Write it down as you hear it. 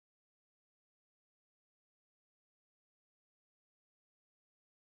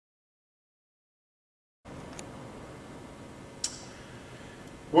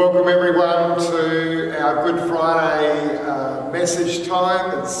Welcome everyone to our Good Friday message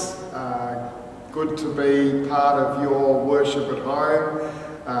time. It's good to be part of your worship at home.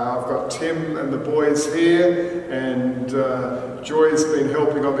 I've got Tim and the boys here, and Joy's been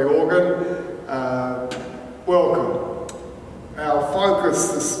helping on the organ. Welcome. Our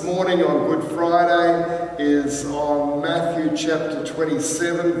focus this morning on Good Friday is on Matthew chapter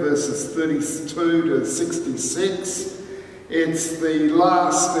 27, verses 32 to 66. It's the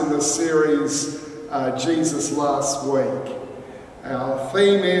last in the series, Jesus Last Week. Our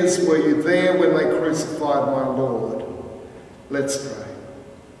theme is, were you there when they crucified my Lord? Let's pray.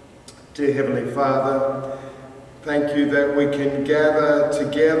 Dear Heavenly Father, thank you that we can gather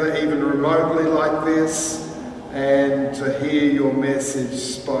together even remotely like this and to hear your message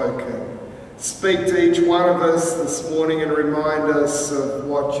spoken. Speak to each one of us this morning and remind us of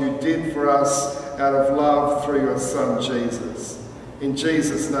what you did for us out of love through your Son, Jesus. In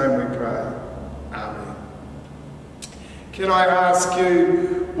Jesus' name we pray. Amen. Can I ask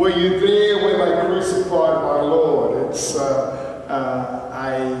you, were you there when they crucified my Lord? It's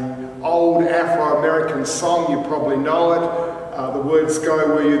an old Afro-American song, you probably know it. The words go,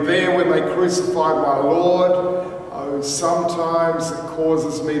 were you there when they crucified my Lord? Oh, sometimes it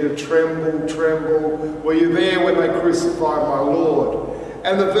causes me to tremble, tremble. Were you there when they crucified my Lord?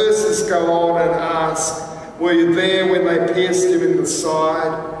 And the verses go on and ask, were you there when they pierced him in the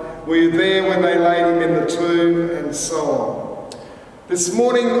side? Were you there when they laid him in the tomb? And so on. This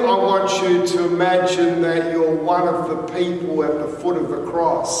morning I want you to imagine that you're one of the people at the foot of the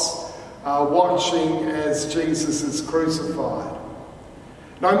cross, watching as Jesus is crucified.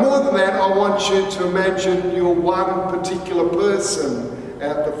 No more than that, I want you to imagine you're one particular person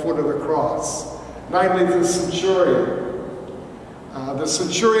at the foot of the cross, namely the centurion. The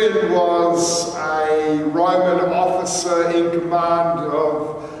centurion was a Roman officer in command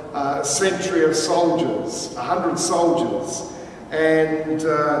of a century of soldiers, 100 soldiers. And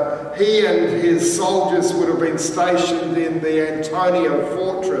he and his soldiers would have been stationed in the Antonia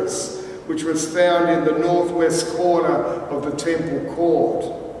fortress, which was found in the northwest corner of the temple court.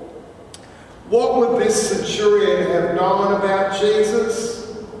 What would this centurion have known about Jesus?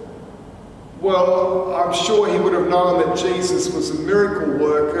 Well, I'm sure he would have known that Jesus was a miracle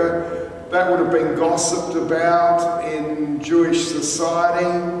worker. That would have been gossiped about in Jewish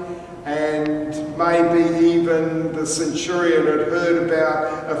society, and maybe even the centurion had heard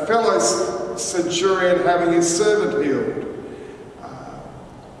about a fellow centurion having his servant healed.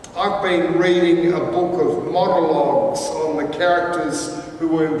 I've been reading a book of monologues on the characters who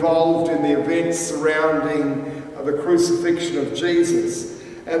were involved in the events surrounding the crucifixion of Jesus.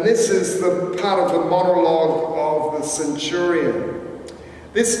 And this is the part of the monologue of the centurion.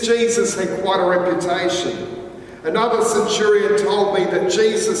 This Jesus had quite a reputation. Another centurion told me that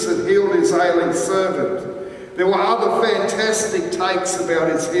Jesus had healed his ailing servant. There were other fantastic takes about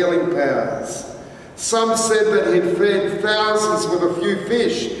his healing powers. Some said that he'd fed thousands with a few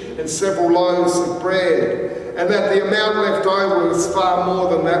fish and several loaves of bread, and that the amount left over was far more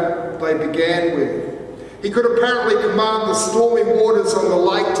than that they began with. He could apparently command the stormy waters on the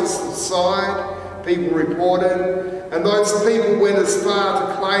lake to subside, people reported, and those people went as far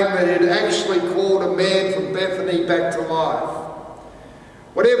to claim that he'd actually called a man from Bethany back to life.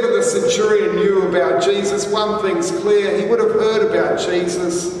 Whatever the centurion knew about Jesus, one thing's clear, he would have heard about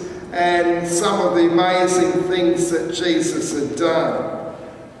Jesus and some of the amazing things that Jesus had done.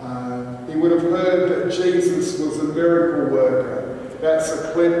 He would have heard that Jesus was a miracle worker. That's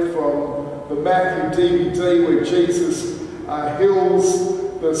a clip from the Matthew DVD where Jesus heals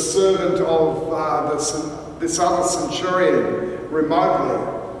the servant of this other centurion remotely.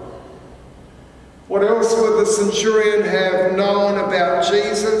 What else would the centurion have known about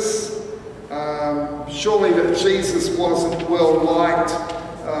Jesus? Surely that Jesus wasn't well liked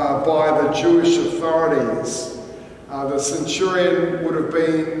by the Jewish authorities. The centurion would have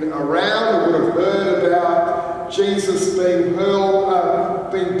been around, would have heard about Jesus being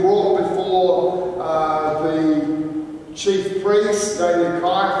brought before the chief priest, namely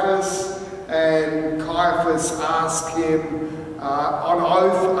Caiaphas, and Caiaphas asked him on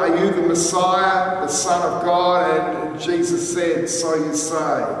oath, are you the Messiah, the Son of God? And Jesus said, so you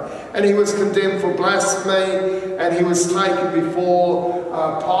say. And he was condemned for blasphemy, and he was taken before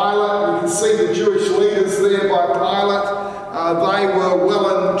Pilate. You can see the Jewish leaders there by Pilate. They were well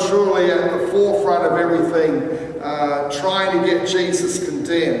and truly at the forefront of everything, trying to get Jesus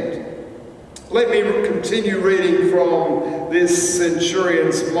condemned. Let me continue reading from this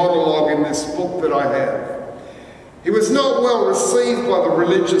centurion's monologue in this book that I have. He was not well received by the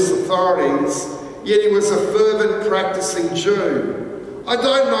religious authorities, yet he was a fervent practicing Jew. I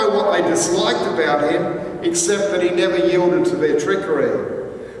don't know what they disliked about him, except that he never yielded to their trickery.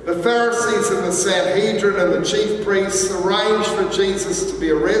 The Pharisees and the Sanhedrin and the chief priests arranged for Jesus to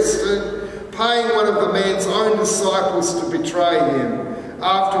be arrested, paying one of the man's own disciples to betray him,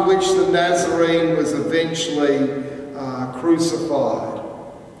 after which the Nazarene was eventually crucified.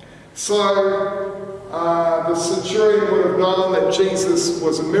 So the centurion would have known that Jesus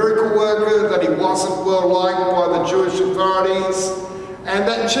was a miracle worker, that he wasn't well liked by the Jewish authorities, and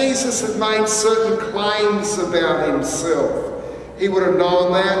that Jesus had made certain claims about himself. He would have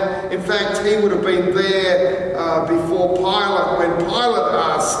known that. In fact, he would have been there before Pilate, when Pilate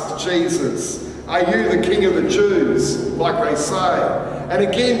asked Jesus, "Are you the King of the Jews?" like they say. And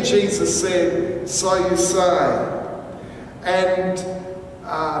again, Jesus said, "So you say." And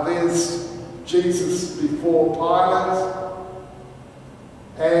there's Jesus before Pilate.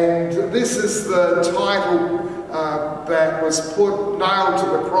 And this is the title that was nailed to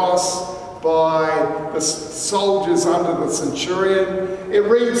the cross by the soldiers under the centurion. It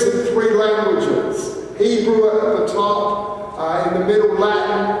reads in 3 languages: Hebrew at the top, in the middle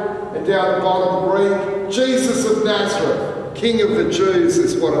Latin, and down the bottom Greek. Jesus of Nazareth, King of the Jews,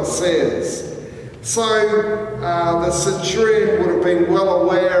 is what it says. So the centurion would have been well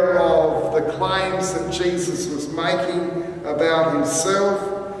aware of the claims that Jesus was making about himself.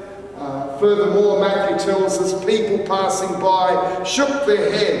 Furthermore, Matthew tells us people passing by shook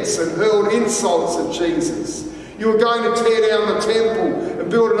their heads and hurled insults at Jesus. "You are going to tear down the temple and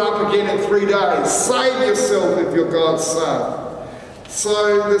build it up again in 3 days. Save yourself if you're God's son."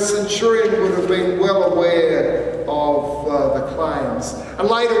 So the centurion would have been well aware of the claims. And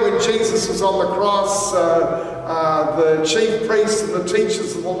later, when Jesus was on the cross, the chief priests and the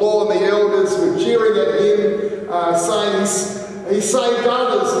teachers of the law and the elders were jeering at him, saying he saved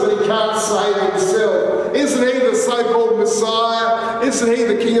others, but he can't save himself. Isn't he the so-called Messiah? Isn't he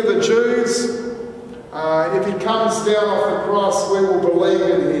the King of the Jews? If he comes down off the cross, we will believe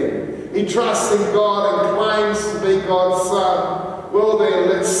in him. He trusts in God and claims to be God's son. Well then,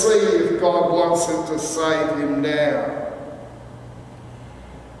 let's see if God wants him to save him now.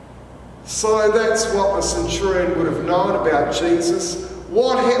 So that's what the centurion would have known about Jesus.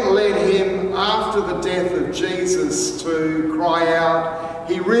 What had led him, after the death of Jesus, to cry out,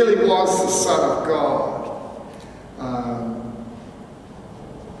 he really was the Son of God.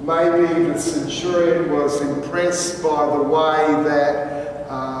 Maybe the centurion was impressed by the way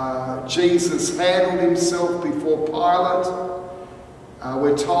that Jesus handled himself before Pilate.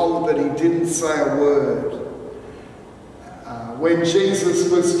 We're told that he didn't say a word. When Jesus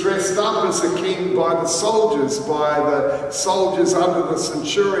was dressed up as a king by the soldiers under the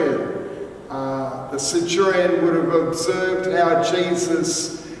centurion would have observed how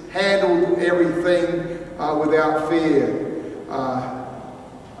Jesus handled everything without fear.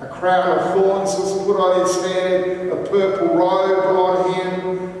 A crown of thorns was put on his head, a purple robe on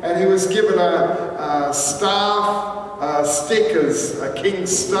him, and he was given a staff, stick as a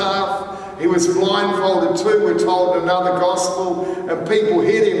king's staff. He was blindfolded too, we're told in another gospel, and people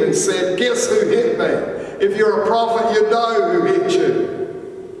hit him and said, "Guess who hit me? If you're a prophet, you know who hit you."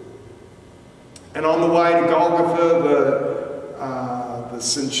 And on the way to Golgotha, the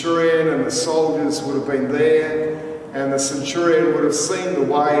centurion and the soldiers would have been there, and the centurion would have seen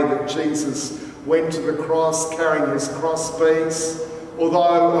the way that Jesus went to the cross carrying his crossbeams.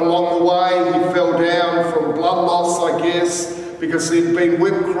 Although along the way he fell down from blood loss, I guess, because he'd been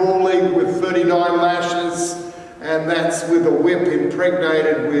whipped cruelly with 39 lashes, and that's with a whip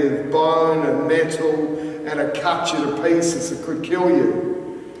impregnated with bone and metal, and it cut you to pieces. It could kill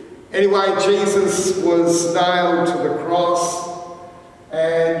you. Anyway, Jesus was nailed to the cross,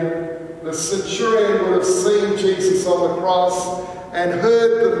 and the centurion would have seen Jesus on the cross and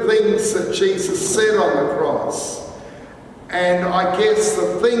heard the things that Jesus said on the cross. And I guess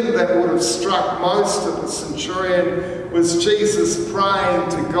the thing that would have struck most of the centurion was Jesus praying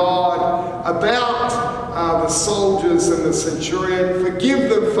to God about the soldiers and the centurion. "Forgive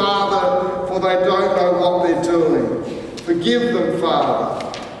them, Father, for they don't know what they're doing. Forgive them, Father."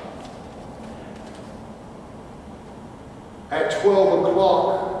 At 12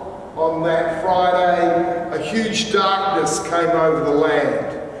 o'clock on that Friday, a huge darkness came over the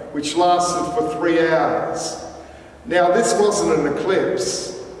land, which lasted for 3 hours. Now, this wasn't an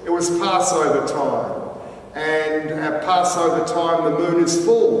eclipse, it was Passover time. And at Passover time, the moon is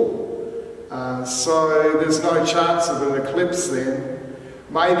full. So there's no chance of an eclipse then.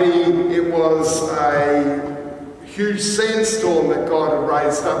 Maybe it was a huge sandstorm that God had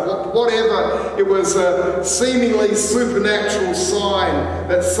raised up. Whatever, it was a seemingly supernatural sign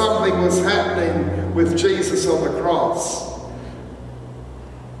that something was happening with Jesus on the cross.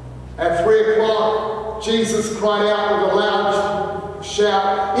 At 3 o'clock, Jesus cried out with a loud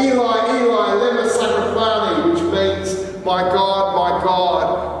shout, Eli, Eli, lema sabachthani, which means, my God,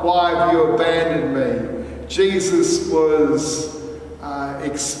 why have you abandoned me? Jesus was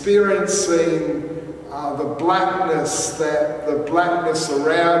experiencing the blackness that the blackness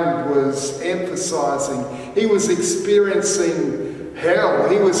around was emphasizing. He was experiencing hell.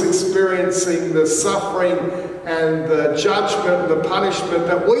 He was experiencing the suffering and the judgment and the punishment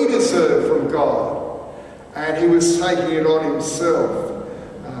that we deserve from God. And he was taking it on himself.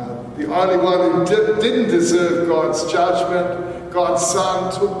 The only one who didn't deserve God's judgment, God's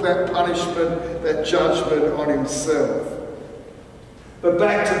Son, took that punishment, that judgment on himself. But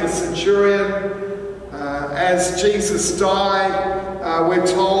back to the centurion. As Jesus died, we're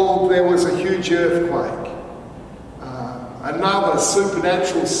told there was a huge earthquake. Another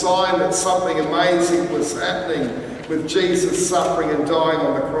supernatural sign that something amazing was happening with Jesus suffering and dying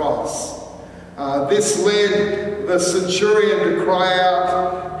on the cross. This led the centurion to cry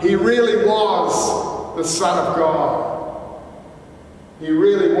out, he really was the Son of God. He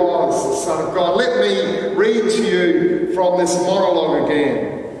really was the Son of God. Let me read to you from this monologue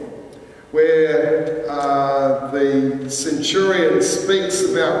again, where the centurion speaks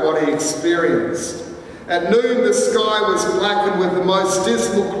about what he experienced. At noon, the sky was blackened with the most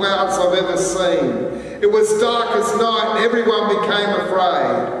dismal clouds I've ever seen. It was dark as night and everyone became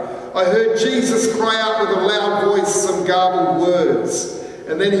afraid. I heard Jesus cry out with a loud voice some garbled words,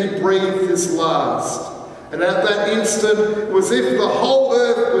 and then he breathed his last. And at that instant, it was as if the whole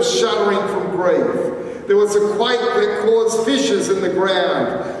earth was shuddering from grief. There was a quake that caused fissures in the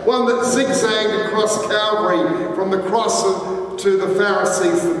ground, one that zigzagged across Calvary from the cross to the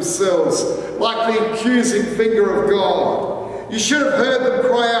Pharisees themselves, like the accusing finger of God. You should have heard them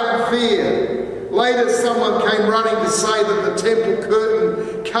cry out in fear. Later, someone came running to say that the temple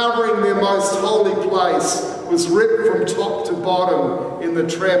curtain covering their most holy place was ripped from top to bottom in the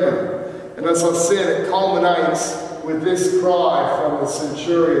tremor. And as I said, it culminates with this cry from the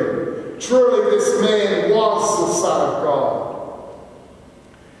centurion. Truly, this man was the Son of God.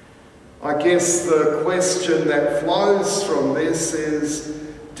 I guess the question that flows from this is,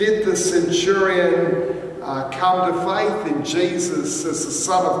 did the centurion come to faith in Jesus as the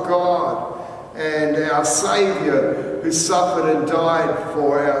Son of God and our Saviour who suffered and died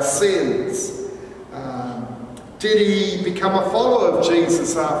for our sins? Did he become a follower of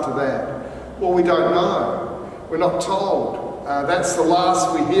Jesus after that? Well, we don't know. We're not told. That's the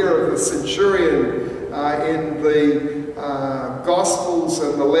last we hear of the centurion in the Gospels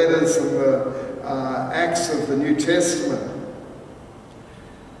and the letters and the Acts of the New Testament.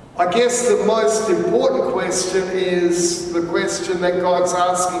 I guess the most important question is the question that God's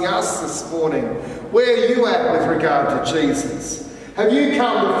asking us this morning. Where are you at with regard to Jesus? Have you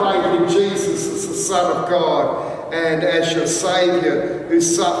come to faith in Jesus as the Son of God and as your Saviour who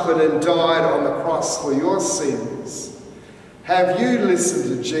suffered and died on the cross for your sins? Have you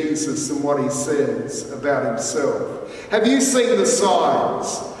listened to Jesus and what he says about himself? Have you seen the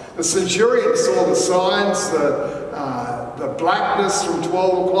signs? The centurion saw the signs, the blackness from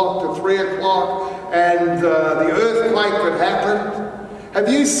 12 o'clock to 3 o'clock and the earthquake that happened. Have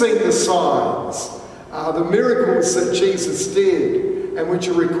you seen the signs? The miracles that Jesus did and which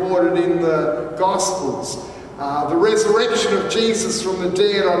are recorded in the Gospels. The resurrection of Jesus from the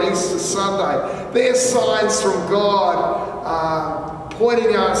dead on Easter Sunday. They're signs from God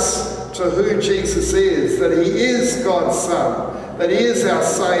pointing us to who Jesus is, that he is God's Son, that he is our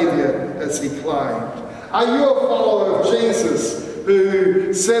Saviour as he claimed. Are you a follower of Jesus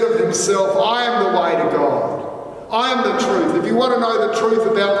who said of himself, I am the way to God. I am the truth. If you want to know the truth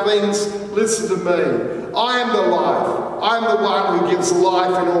about things, listen to me. I am the life. I am the one who gives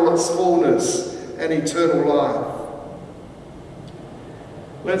life in all its fullness and eternal life.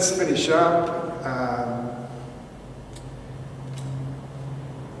 Let's finish up.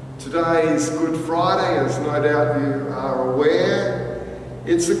 Today is Good Friday, as no doubt you are aware.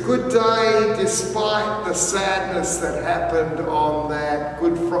 It's a good day despite the sadness that happened on that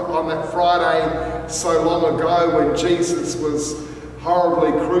Friday so long ago when Jesus was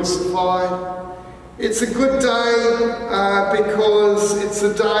horribly crucified. It's a good day because it's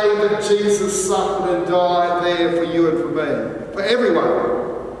a day that Jesus suffered and died there for you and for me, for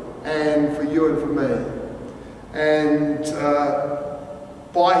everyone, and for you and for me. And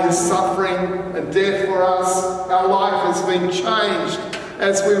by his suffering and death for us, our life has been changed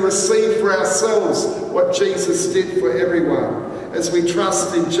as we receive for ourselves what Jesus did for everyone. As we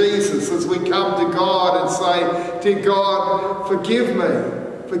trust in Jesus, as we come to God and say, dear God, forgive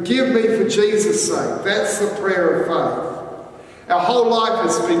me. Forgive me for Jesus' sake. That's the prayer of faith. Our whole life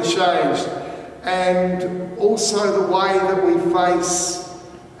has been changed. And also the way that we face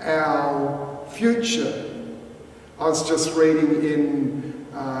our future. I was just reading in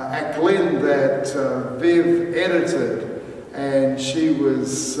at Glen that Viv edited, and she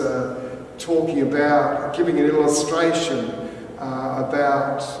was talking about, giving an illustration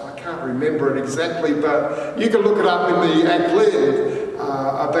about, I can't remember it exactly, but you can look it up in the at Glen,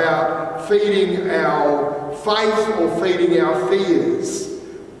 about feeding our faith or feeding our fears.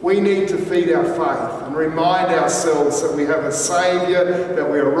 We need to feed our faith and remind ourselves that we have a Saviour, that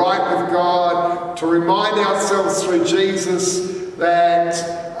we are right with God, to remind ourselves through Jesus that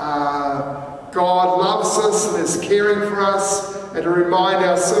God loves us and is caring for us, and to remind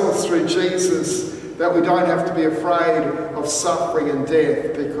ourselves through Jesus that we don't have to be afraid of suffering and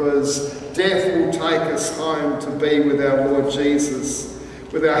death, because death will take us home to be with our Lord Jesus,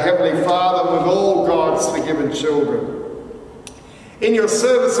 with our Heavenly Father, with all God's forgiven children. In your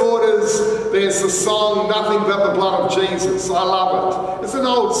service orders, there's the song, Nothing But the Blood of Jesus. I love it. It's an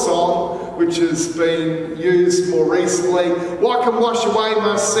old song which has been used more recently. What can wash away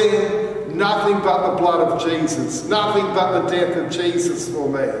my sin? Nothing but the blood of Jesus. Nothing but the death of Jesus for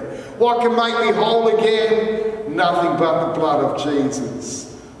me. What can make me whole again? Nothing but the blood of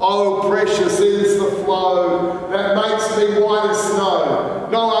Jesus. Oh, precious is the flow that makes me white as snow.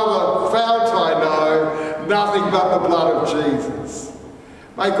 No other fount I know. Nothing but the blood of Jesus.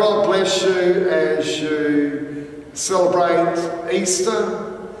 May God bless you as you celebrate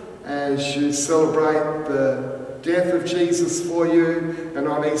Easter, as you celebrate the death of Jesus for you, and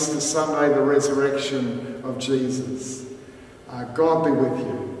on Easter Sunday, the resurrection of Jesus. God be with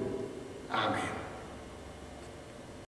you.